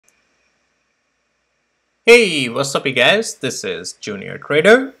Hey, what's up you guys? This is Junior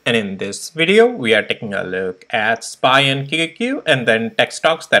Trader, and in this video we are taking a look at SPY and QQQ and then tech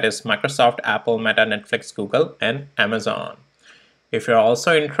stocks, that is Microsoft, Apple, Meta, Netflix, Google and Amazon. If you're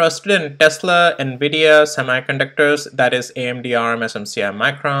also interested in Tesla, Nvidia, semiconductors, that is AMD, ARM, SMCI,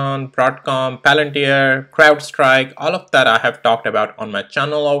 Micron, Broadcom, Palantir, CrowdStrike, all of that I have talked about on my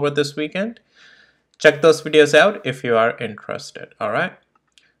channel over this weekend. Check those videos out if you are interested, alright?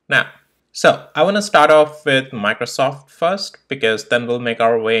 Now, so I want to start off with Microsoft first because then we'll make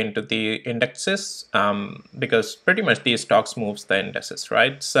our way into the indexes because pretty much these stocks moves the indices,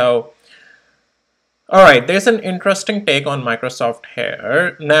 right? So, all right, there's an interesting take on Microsoft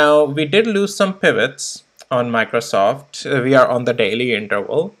here. Now, we did lose some pivots on Microsoft. We are on the daily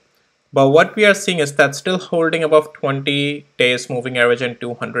interval. But what we are seeing is that still holding above 20 days moving average and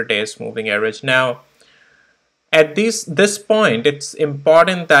 200 days moving average. Now, at this point, it's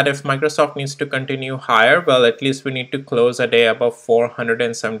important that if Microsoft needs to continue higher, well, at least we need to close a day above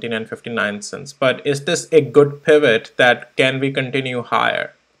 417 and 59 cents. But is this a good pivot that can we continue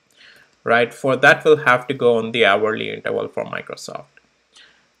higher? Right? For that, we'll have to go on the hourly interval for Microsoft.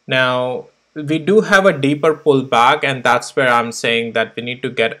 Now, we do have a deeper pullback, and that's where I'm saying that we need to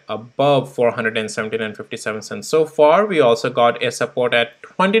get above 417 and 57 cents. So far, we also got a support at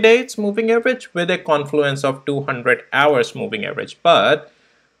 20 days moving average with a confluence of 200 hours moving average. But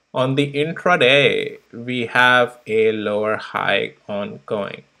on the intraday, we have a lower high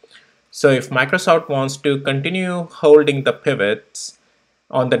ongoing. So if Microsoft wants to continue holding the pivots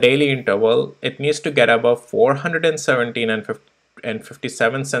on the daily interval, it needs to get above 417 and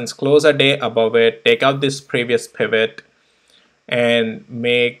 57 cents, close a day above it, take out this previous pivot and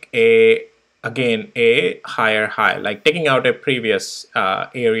make again a higher high, like taking out a previous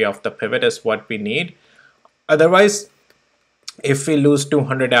area of the pivot is what we need. Otherwise, if we lose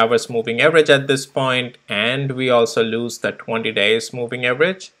 200 hours moving average at this point and we also lose the 20 days moving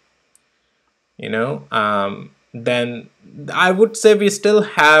average, then I would say we still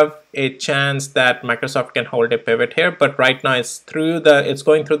have a chance that Microsoft can hold a pivot here, but right now it's going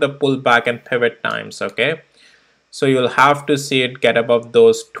through the pullback and pivot times, okay? So you'll have to see it get above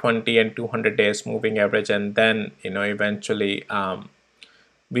those 20 and 200 days moving average, and then eventually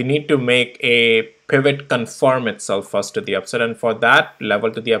we need to make a pivot conform itself first to the upside, and for that level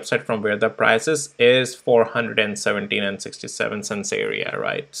to the upside from where the price is 417 and 67 cents area,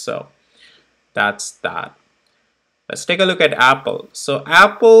 right? So that's that. Let's take a look at Apple. So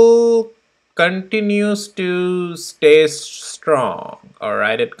Apple continues to stay strong. All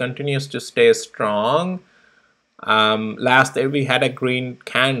right, it continues to stay strong. Last day we had a green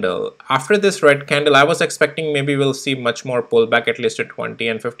candle. After this red candle, I was expecting maybe we'll see much more pullback, at least at 20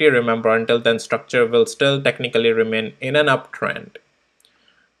 and 50. Remember, until then, structure will still technically remain in an uptrend.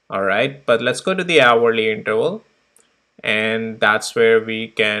 All right, but let's go to the hourly interval, and that's where we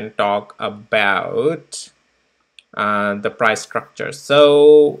can talk about the price structure.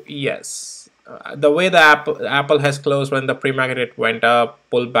 So yes, the way the Apple has closed when the pre-market went up,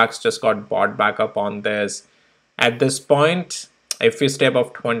 pullbacks just got bought back up on this. At this point, if we stay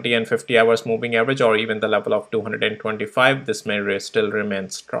above 20 and 50 hours moving average or even the level of 225, this may still remain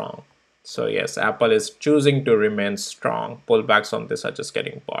strong. So yes, Apple is choosing to remain strong. Pullbacks on this are just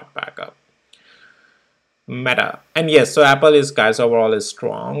getting bought back up. Meta, and yes, so Apple is, guys, overall is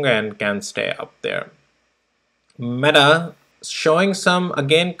strong and can stay up there. Meta showing some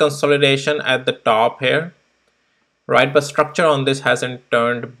again consolidation at the top here, right? But structure on this hasn't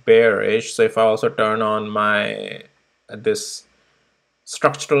turned bearish. So if I also turn on my this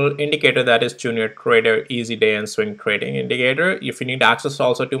structural indicator, that is Junior Trader Easy Day and Swing Trading Indicator. If you need access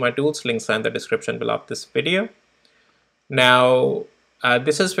also to my tools, links are in the description below of this video. Now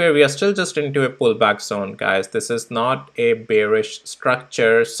this is where we are still just into a pullback zone, guys. This is not a bearish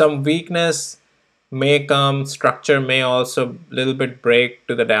structure. Some weakness may come, structure may also a little bit break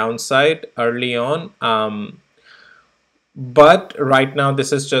to the downside early on, but right now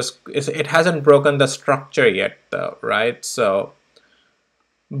this is just, it hasn't broken the structure yet though, right? So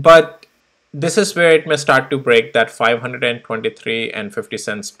but this is where it may start to break that 523 and 50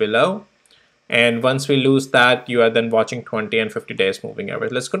 cents below, and once we lose that, you are then watching 20 and 50 days moving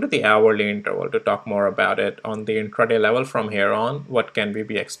average. Let's go to the hourly interval to talk more about it on the intraday level. From here on, what can we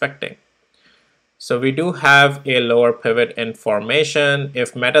be expecting? So we do have a lower pivot in formation.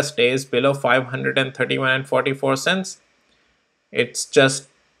 If Meta stays below 531 and 44 cents, it's just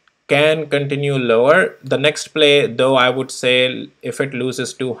can continue lower. The next play, though, I would say if it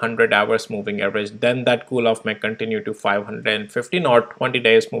loses 200 hours moving average, then that cool off may continue to 515 or 20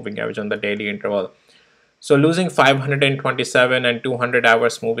 days moving average on the daily interval. So losing 527 and 200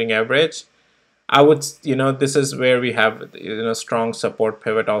 hours moving average, I would, this is where we have, strong support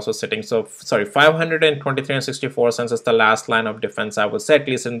pivot also sitting. So, sorry, 523 and 64 cents is the last line of defense, I would say, at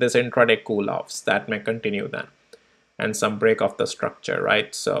least in this intraday cool-offs. That may continue then. And some break of the structure,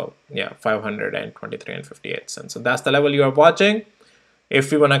 right? So, yeah, 523 and 58 cents. So, that's the level you are watching.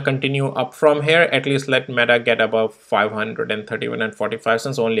 If we want to continue up from here, at least let Meta get above 531 and 45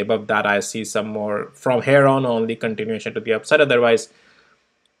 cents. Only above that, I see some more from here on, only continuation to the upside. Otherwise,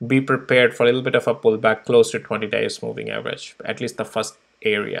 be prepared for a little bit of a pullback close to 20 days moving average, at least the first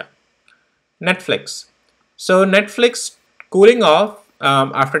area. Netflix. So Netflix cooling off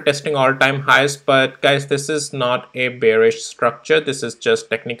after testing all-time highs, but guys, this is not a bearish structure. This is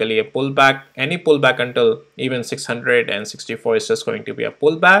just technically a pullback. Any pullback until even 664 is just going to be a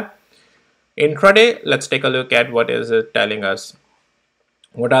pullback. Intraday, let's take a look at what is it telling us.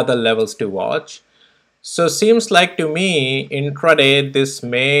 What are the levels to watch? So seems like to me intraday this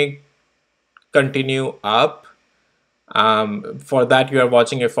may continue up. For that, you are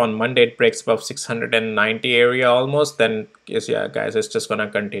watching if on Monday it breaks above 690 area almost, then yeah guys, it's just gonna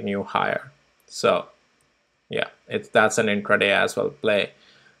continue higher. So yeah, that's an intraday as well play.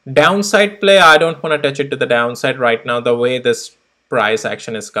 Downside play, I don't want to touch it to the downside right now, the way this price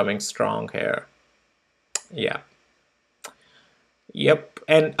action is coming strong here. Yeah. Yep.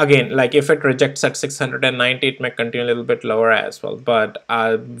 And again, like if it rejects at 690, it may continue a little bit lower as well. But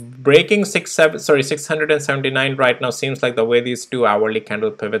breaking 679 right now seems like the way these 2 hourly candle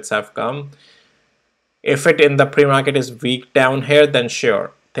pivots have come. If it in the pre-market is weak down here, then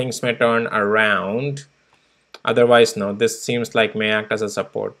sure, things may turn around. Otherwise, no, this seems like may act as a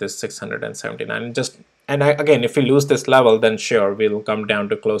support, this 679. Again, if we lose this level, then sure, we'll come down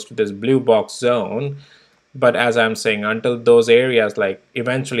to close to this blue box zone. But as I'm saying, until those areas, like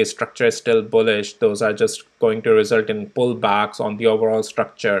eventually structure is still bullish, those are just going to result in pullbacks on the overall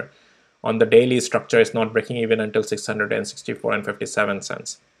structure. On the daily structure, is not breaking even until 664 and 57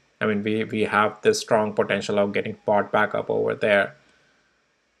 cents. I mean, we have this strong potential of getting bought back up over there.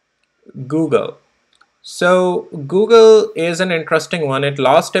 Google. So Google is an interesting one. It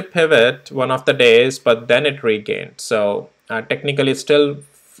lost a pivot one of the days, but then it regained. So technically still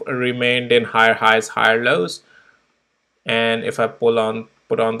remained in higher highs, higher lows. And if I put on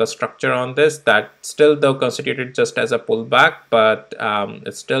the structure on this, that still though constituted just as a pullback, but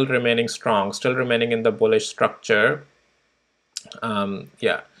it's still remaining strong, still remaining in the bullish structure.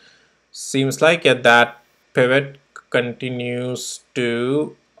 Yeah, seems like that pivot continues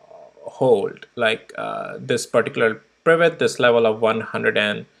to hold, like this particular pivot, this level of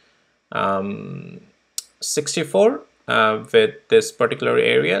 164 with this particular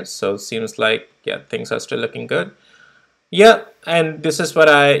area. So it seems like, yeah, things are still looking good. Yeah, and this is what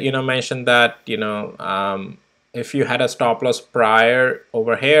I mentioned that if you had a stop loss prior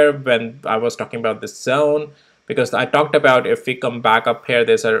over here when I was talking about this zone, because I talked about if we come back up here,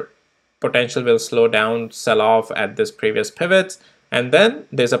 there's a potential will slow down, sell off at this previous pivots, and then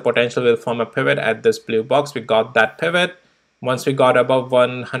there's a potential will form a pivot at this blue box. We got that pivot. Once we got above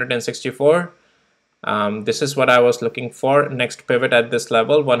 164, this is what I was looking for. Next pivot at this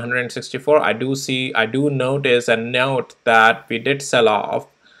level, 164. I do notice and note that we did sell off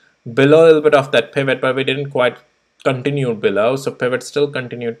below a little bit of that pivot, but we didn't quite continue below. So pivot still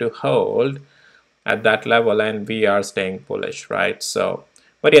continued to hold at that level, and we are staying bullish, right? So,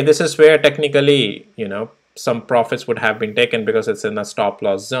 but yeah, this is where technically, some profits would have been taken because it's in a stop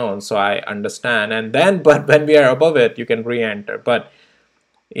loss zone. So I understand. And then, but when we are above it, you can re-enter. But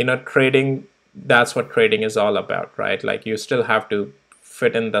trading, that's what trading is all about, right? Like you still have to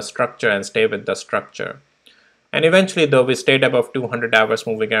fit in the structure and stay with the structure. And eventually, though, we stayed above 200 hours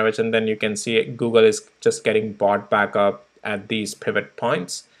moving average, and then you can see Google is just getting bought back up at these pivot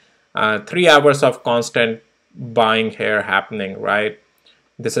points. 3 hours of constant buying here happening, right?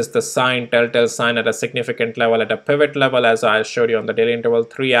 This is the sign, telltale sign at a significant level, at a pivot level, as I showed you on the daily interval.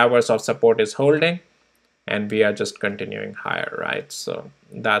 3 hours of support is holding, and we are just continuing higher, right? So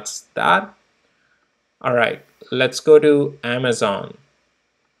that's that. All right, let's go to Amazon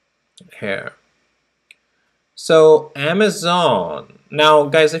here. So Amazon, now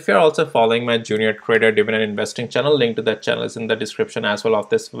guys, if you're also following my junior trader dividend investing channel, link to that channel is in the description as well of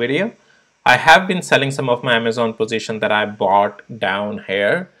this video. I have been selling some of my Amazon position that I bought down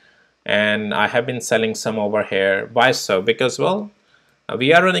here, and I have been selling some over here. Why so? Because, well,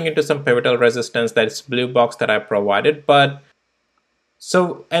 we are running into some pivotal resistance, that's blue box that I provided. But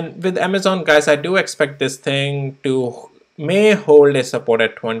so, and with Amazon, guys, I do expect this thing to may hold a support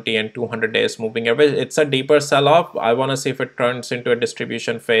at 20 and 200 days moving average. It's a deeper sell-off. I want to see if it turns into a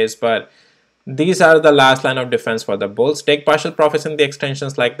distribution phase, but these are the last line of defense for the bulls. Take partial profits in the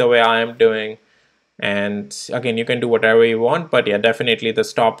extensions like the way I am doing. And again, you can do whatever you want, but yeah, definitely the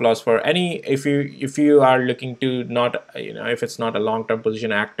stop loss for any, if you are looking to not, if it's not a long-term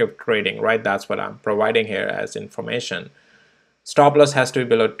position, active trading, right, that's what I'm providing here as information. Stop loss has to be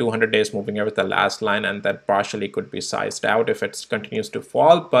below 200 days moving average, the last line, and that partially could be sized out if it continues to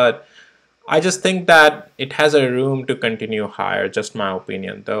fall. But I just think that it has a room to continue higher, just my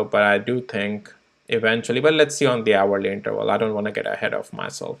opinion though. But I do think eventually, but let's see on the hourly interval. I don't want to get ahead of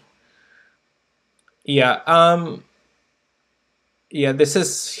myself. Yeah, yeah, this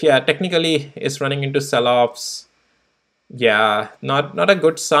is, yeah, technically is running into sell-offs. Yeah, not a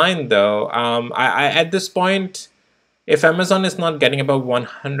good sign though. I at this point, if Amazon is not getting above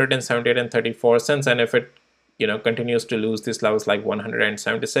 178 and 34 cents, and if it continues to lose these levels like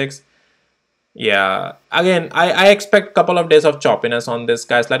 176, yeah, again, I expect a couple of days of choppiness on this,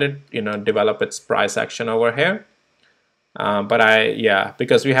 guys. Let it develop its price action over here. But yeah,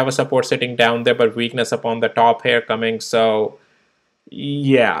 because we have a support sitting down there, but weakness upon the top here coming. So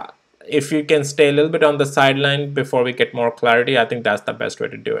yeah, if you can stay a little bit on the sideline before we get more clarity, I think that's the best way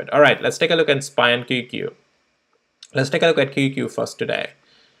to do it. All right, let's take a look at SPY and QQ. Let's take a look at QQ first today.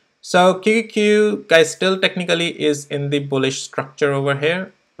 So QQQ, guys, still technically is in the bullish structure over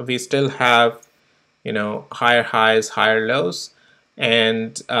here. We still have, higher highs, higher lows.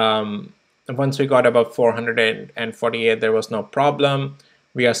 And once we got above 448, there was no problem.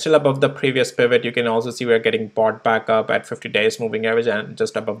 We are still above the previous pivot. You can also see we're getting bought back up at 50 days moving average and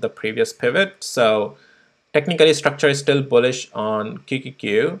just above the previous pivot. So technically structure is still bullish on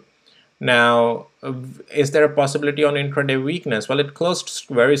QQQ. Now, is there a possibility on intraday weakness? Well, it closed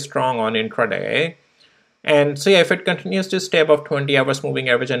very strong on intraday. And so yeah, if it continues to stay above 20 hours moving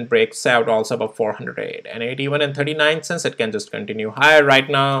average and breaks out also above 408 and 81 and 39 cents, it can just continue higher. Right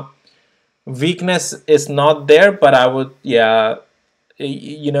now, weakness is not there, but I would, yeah,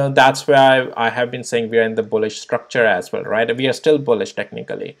 that's where I have been saying we are in the bullish structure as well, right? We are still bullish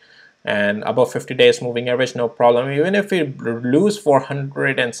technically. And above 50 days moving average, no problem. Even if we lose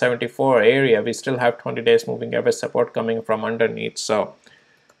 474 area, we still have 20 days moving average support coming from underneath. So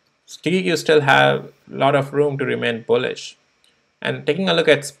you still have a lot of room to remain bullish. And taking a look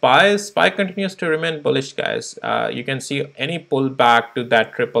at SPY continues to remain bullish, guys. You can see any pullback to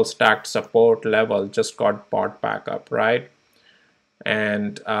that triple stacked support level just got bought back up, right?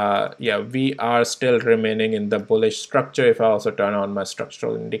 And yeah, we are still remaining in the bullish structure. If I also turn on my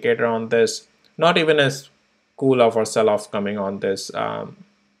structural indicator on this, not even as cool of a sell-off coming on this.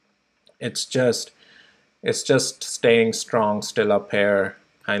 It's just staying strong still up here,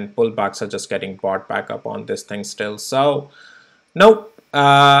 and pullbacks are just getting bought back up on this thing still. So nope,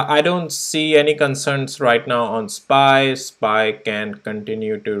 I don't see any concerns right now on SPY. SPY can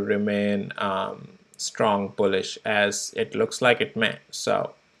continue to remain strong bullish as it looks like it may.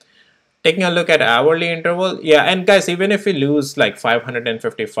 So taking a look at hourly interval, yeah, and guys, even if we lose like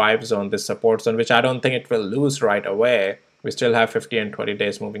 555 zone, this support zone, which I don't think it will lose right away, we still have 50 and 20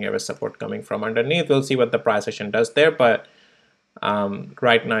 days moving average support coming from underneath. We'll see what the price action does there, but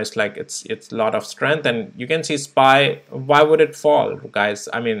right now it's like it's a lot of strength. And you can see SPY, why would it fall, guys?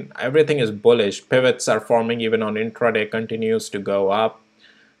 I mean, everything is bullish. Pivots are forming even on intraday, continues to go up.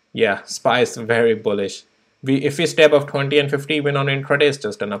 Yeah, SPY is very bullish. If we stay above 20 and 50 even on intraday, it's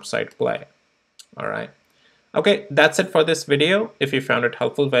just an upside play. All right. Okay, that's it for this video. If you found it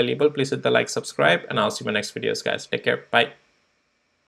helpful, valuable, please hit the like, subscribe, and I'll see you in my next videos, guys. Take care. Bye.